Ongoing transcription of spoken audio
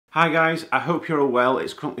Hi guys, I hope you're all well.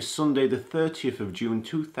 It's currently Sunday the 30th of June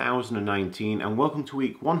 2019 and welcome to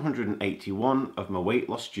week 181 of my weight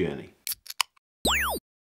loss journey.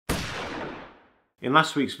 In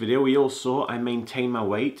last week's video we all saw I maintained my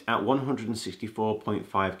weight at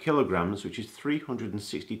 164.5 kilograms, which is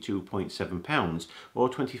 362.7 pounds, or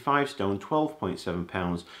 25 stone 12.7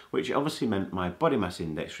 pounds, which obviously meant my body mass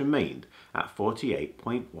index remained at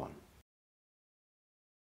 48.1.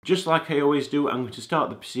 Just like I always do, I'm going to start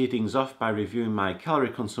the proceedings off by reviewing my calorie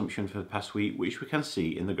consumption for the past week, which we can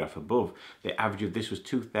see in the graph above. The average of this was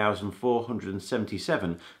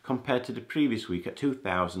 2,477 compared to the previous week at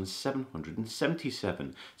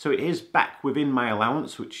 2,777. So it is back within my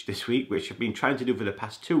allowance, which I've been trying to do for the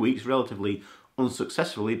past 2 weeks relatively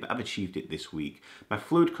unsuccessfully, but I've achieved it this week. My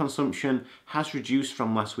fluid consumption has reduced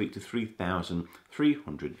from last week to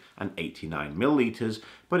 3,389 millilitres,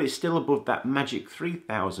 but it's still above that magic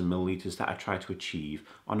 3,000 millilitres that I try to achieve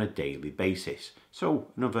on a daily basis. So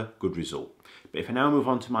another good result. But if I now move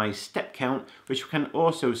on to my step count, which we can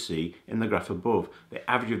also see in the graph above, the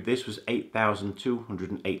average of this was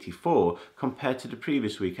 8,284 compared to the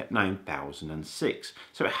previous week at 9,006.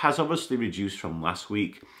 So it has obviously reduced from last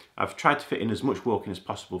week. I've tried to fit in as much walking as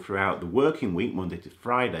possible throughout the working week, Monday to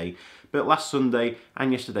Friday, but last Sunday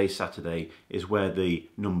and yesterday, Saturday, is where the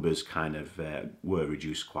numbers kind of were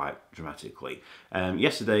reduced quite dramatically.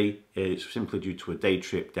 Yesterday, it's simply due to a day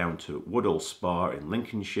trip down to Woodhall Spa in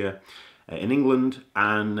Lincolnshire, in England,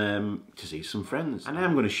 and to see some friends. And I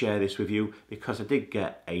am going to share this with you because I did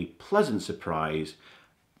get a pleasant surprise.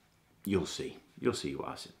 You'll see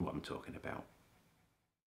what I'm talking about.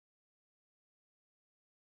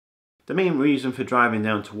 The main reason for driving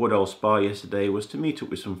down to Woodhall Spa yesterday was to meet up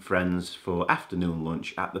with some friends for afternoon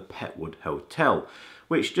lunch at the Petwood Hotel,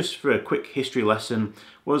 which, just for a quick history lesson,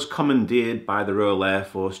 was commandeered by the Royal Air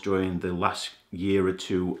Force during the last year or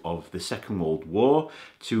two of the Second World War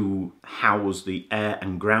to house the air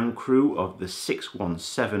and ground crew of the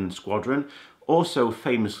 617 Squadron, also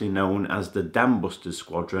famously known as the Dam Busters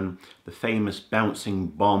Squadron, the famous bouncing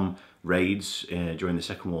bomb raids during the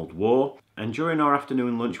Second World War. And during our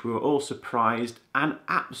afternoon lunch we were all surprised and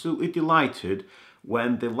absolutely delighted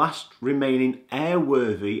when the last remaining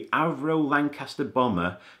airworthy Avro Lancaster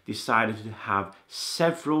Bomber decided to have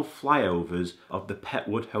several flyovers of the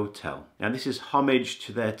Petwood Hotel. Now this is homage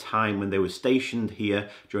to their time when they were stationed here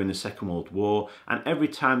during the Second World War, and every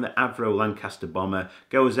time the Avro Lancaster Bomber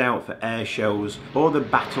goes out for air shows or the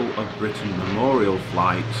Battle of Britain memorial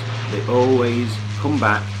flights, they always come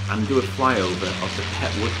back and do a flyover of the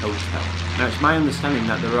Petwood Hotel. Now it's my understanding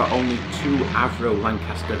that there are only 2 Avro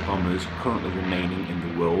Lancaster bombers currently remaining in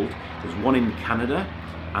the world. There's one in Canada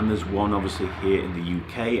and there's one obviously here in the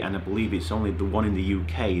UK, and I believe it's only the one in the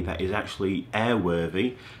UK that is actually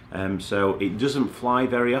airworthy. So it doesn't fly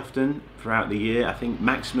very often throughout the year. I think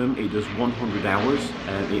maximum it does 100 hours.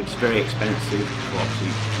 It's very expensive for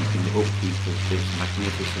obviously keeping the upkeep of this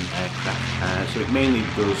magnificent aircraft. So it mainly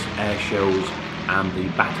does air shows and the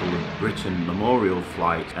Battle of Britain memorial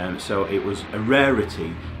flight, so it was a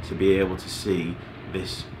rarity to be able to see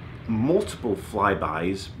this multiple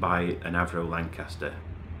flybys by an Avro Lancaster.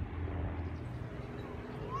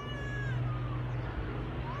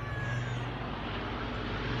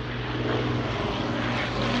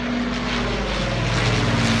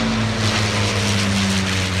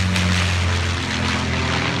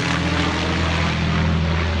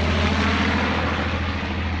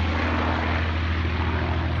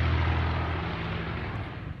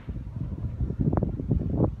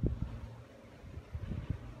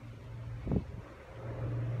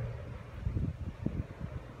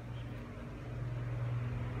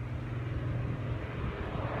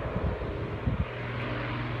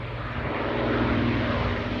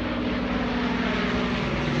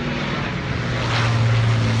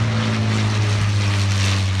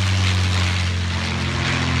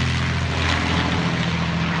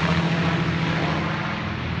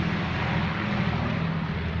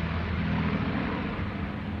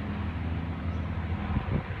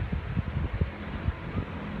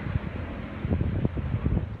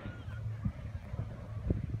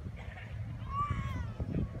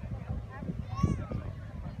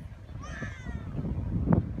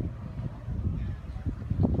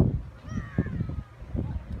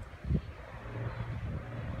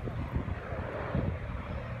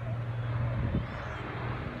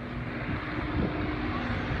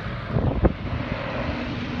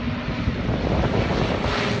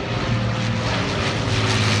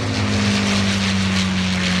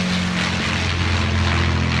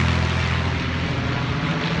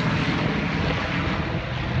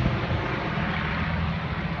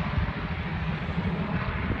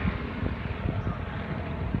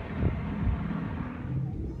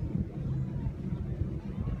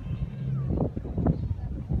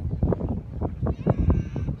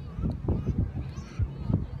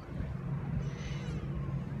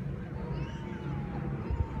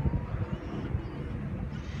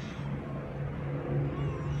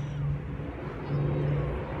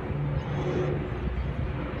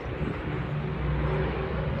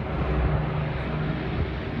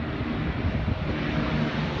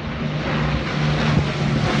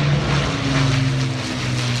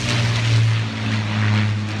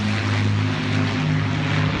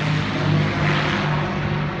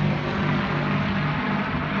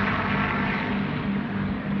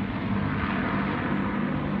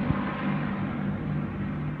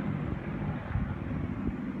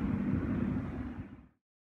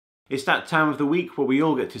 It's that time of the week where we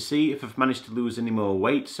all get to see if I've managed to lose any more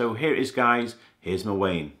weight, so here it is guys, here's my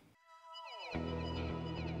weighing.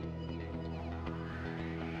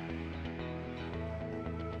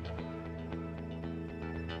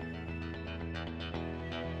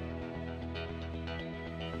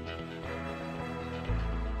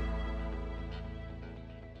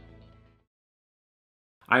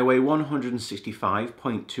 I weigh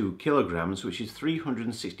 165.2 kilograms, which is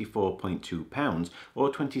 364.2 pounds, or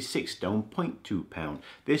 26 stone 0.2 pound.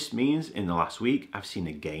 This means in the last week I've seen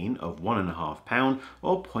a gain of 1.5 pound,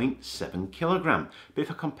 or 0.7 kilogram. But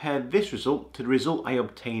if I compare this result to the result I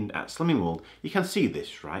obtained at Slimming World, you can see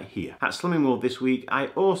this right here. At Slimming World this week, I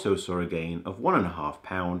also saw a gain of 1.5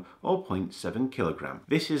 pound, or 0.7 kilogram.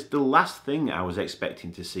 This is the last thing I was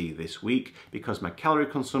expecting to see this week because my calorie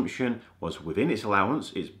consumption was within its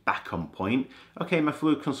allowance. It's back on point. Okay, my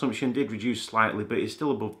fluid consumption did reduce slightly, but it's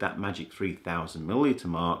still above that magic 3,000 milliliter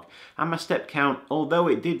mark. And my step count, although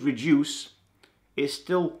it did reduce, it's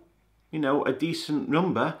still, you know, a decent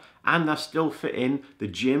number. And I still fit in the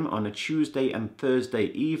gym on a Tuesday and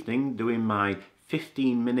Thursday evening, doing my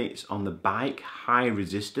 15 minutes on the bike, high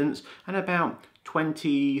resistance, and about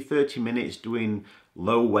 20-30 minutes doing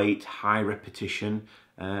low weight, high repetition,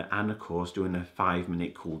 and of course doing a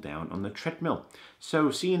 5-minute cool down on the treadmill.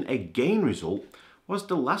 So seeing a gain result was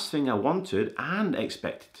the last thing I wanted and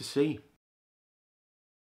expected to see.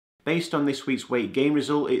 Based on this week's weight gain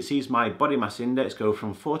result, it sees my body mass index go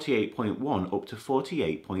from 48.1 up to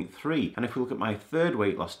 48.3. And if we look at my third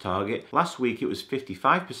weight loss target, last week it was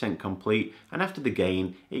 55% complete, and after the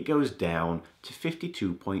gain, it goes down to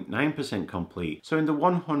 52.9% complete. So in the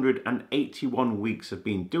 181 weeks I've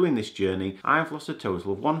been doing this journey, I've lost a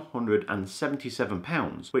total of 177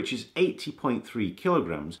 pounds, which is 80.3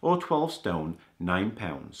 kilograms, or 12 stone 9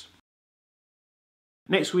 pounds.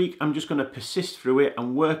 Next week, I'm just going to persist through it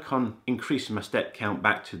and work on increasing my step count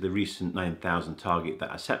back to the recent 9,000 target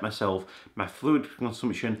that I set myself. My fluid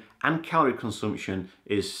consumption and calorie consumption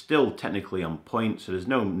is still technically on point, so there's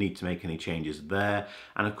no need to make any changes there.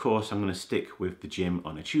 And of course, I'm going to stick with the gym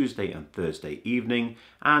on a Tuesday and Thursday evening.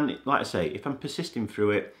 And like I say, if I'm persisting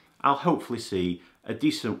through it, I'll hopefully see a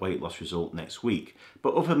decent weight loss result next week.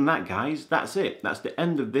 But other than that guys, that's it. That's the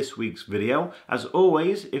end of this week's video. As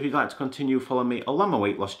always, if you'd like to continue following me along my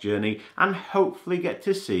weight loss journey and hopefully get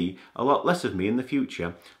to see a lot less of me in the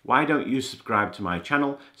future, why don't you subscribe to my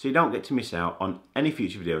channel so you don't get to miss out on any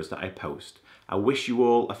future videos that I post. I wish you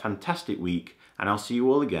all a fantastic week and I'll see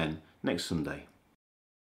you all again next Sunday.